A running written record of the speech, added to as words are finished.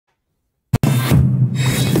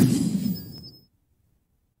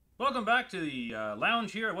welcome back to the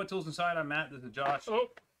lounge here at What Tools Inside. I'm Matt, this is Josh. Hello.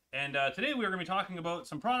 And today we're going to be talking about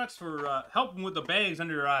some products for helping with the bags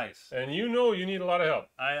under your eyes. And you know you need a lot of help.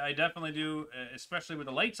 I definitely do, especially with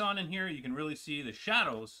the lights on in here. You can really see the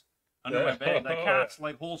shadows under my bag. That casts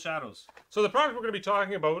like whole shadows. So the product we're going to be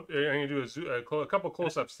talking about, I'm going to do a couple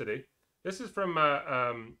close-ups today. This is from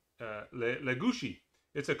Gushe.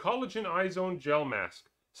 It's a collagen eye zone gel mask.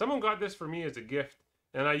 Someone got this for me as a gift,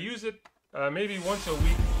 and I use it maybe once a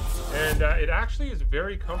week. And it actually is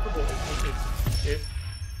very comfortable.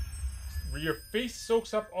 Your face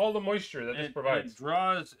soaks up all the moisture that this provides. It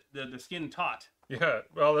draws the skin taut. Yeah,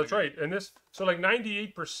 well, that's right. And this, so like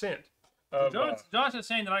 98%. Josh is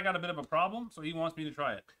saying that I got a bit of a problem, so he wants me to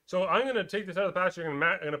try it. So I'm going to take this out of the package. I'm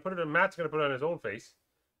going to put it in, Matt's going to put it on his own face.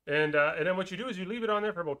 And then what you do is you leave it on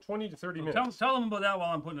there for about 20 to 30 minutes. Tell them about that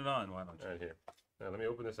while I'm putting it on. Why don't you? Right here. Now let me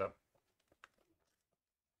open this up.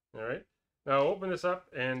 All right. Now open this up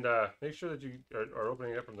and make sure that you are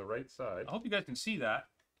opening it up from the right side. I hope you guys can see that.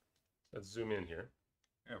 Let's zoom in here.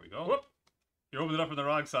 There we go. Whoop. You opened it up from the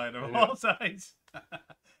wrong side on all sides.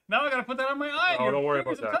 Now I got to put that on my eye. Oh, don't worry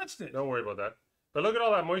about that. Touched it. Don't worry about that. But look at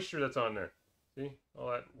all that moisture that's on there. See? All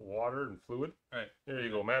that water and fluid. Right. There you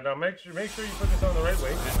go, Matt. Now make sure you put this on the right way.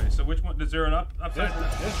 Anyway, so which one? Is there an upside?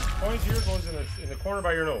 This point here goes in the corner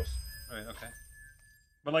by your nose. Right, okay.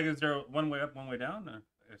 But like, is there one way up, one way down? Or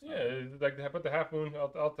yeah, like put the half moon,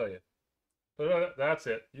 I'll tell you. But that's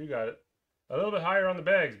it. You got it. A little bit higher on the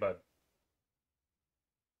bags, bud.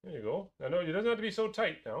 There you go. I know it doesn't have to be so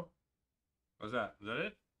tight now. What's that? Is that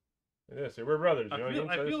it? It is. We're brothers.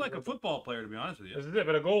 I feel like a football player, to be honest with you. This is it,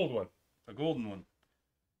 but a gold one. A golden one.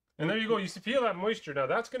 And there you go. You feel that moisture. Now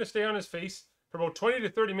that's going to stay on his face for about 20 to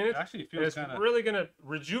 30 minutes. Actually, it feels kind of really going to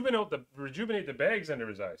rejuvenate the bags under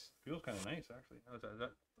his eyes. Feels kind of nice, actually. Is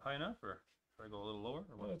that high enough, or should I go a little lower?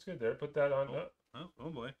 Or well, that's good there. Put that on. Oh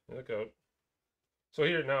boy. Look out. So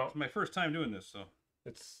here now. It's my first time doing this, so.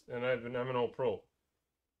 I'm an old pro.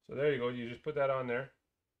 So there you go. You just put that on there.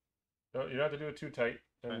 No, you don't have to do it too tight,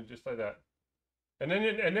 and okay. Just like that. And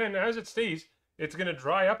then as it stays, it's going to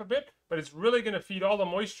dry up a bit, but it's really going to feed all the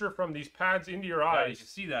moisture from these pads into your eyes. Yeah, you can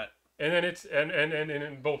see that. And then it's and in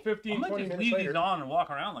about 15, 20 minutes leave later, these on and walk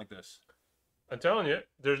around like this. I'm telling you,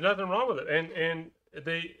 there's nothing wrong with it. And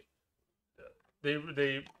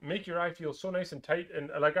they make your eye feel so nice and tight. And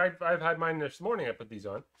like I've had mine this morning. I put these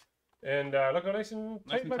on, and look how nice and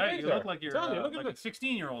tight my bags are. You look like you're look like a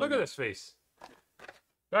 16-year-old. Look at this face,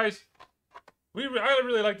 guys. I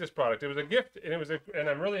really like this product. It was a gift, and and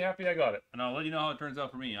I'm really happy I got it. And I'll let you know how it turns out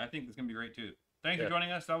for me. I think it's gonna be great too. Thanks for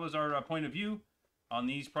joining us. That was our point of view on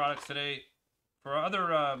these products today. For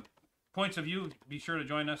other points of view, be sure to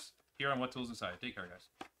join us here on What Tools Inside. Take care, guys.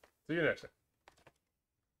 See you next time.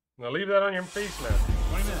 Now leave that on your face, man.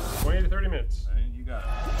 20 minutes. 20 to 30 minutes. You got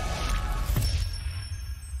it.